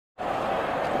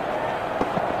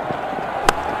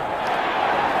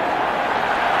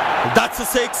That's a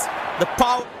six. The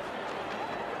power.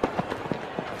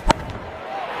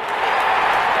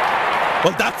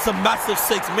 Well, that's a massive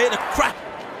six. Made a crack.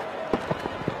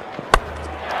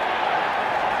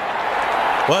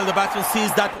 Well, the batsman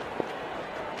sees that.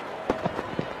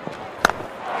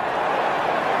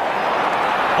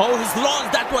 Oh, he's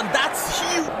launched that one. That's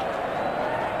huge.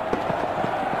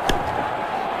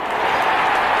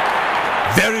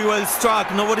 Very well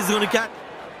struck. Nobody's going to catch.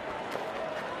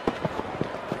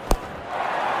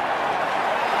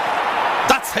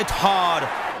 That's hit hard.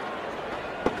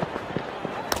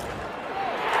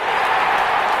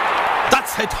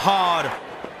 That's hit hard.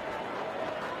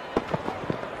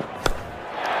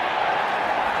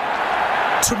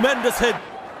 Tremendous hit.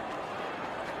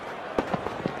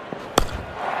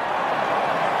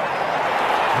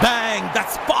 Bang,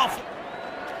 that's powerful.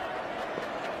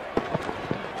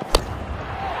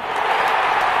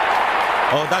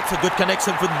 Oh, that's a good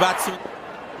connection for the batsman.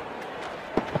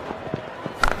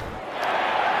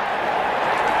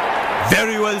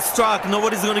 Very well struck.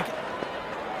 Nobody's going to.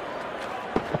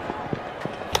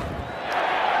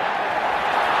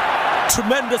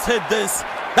 Tremendous hit this.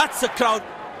 That's a crowd.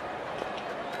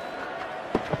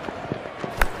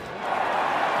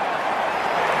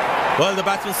 Well, the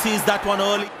batsman sees that one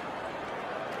early.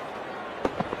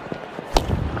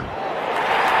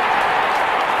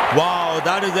 Wow,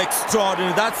 that is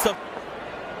extraordinary. That's a...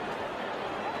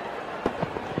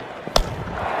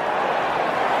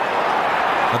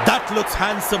 That looks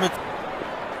handsome.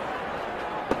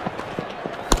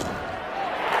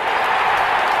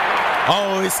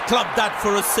 Oh, he's clubbed that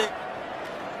for a six.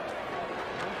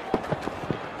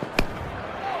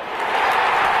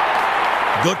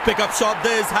 Good pickup shot.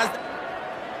 This has...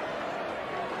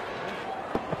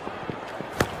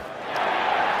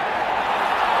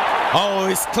 Oh,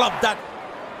 he's clubbed that.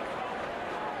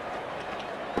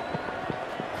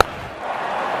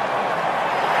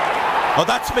 Oh,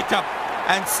 that's picked up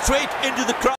and straight into the crowd.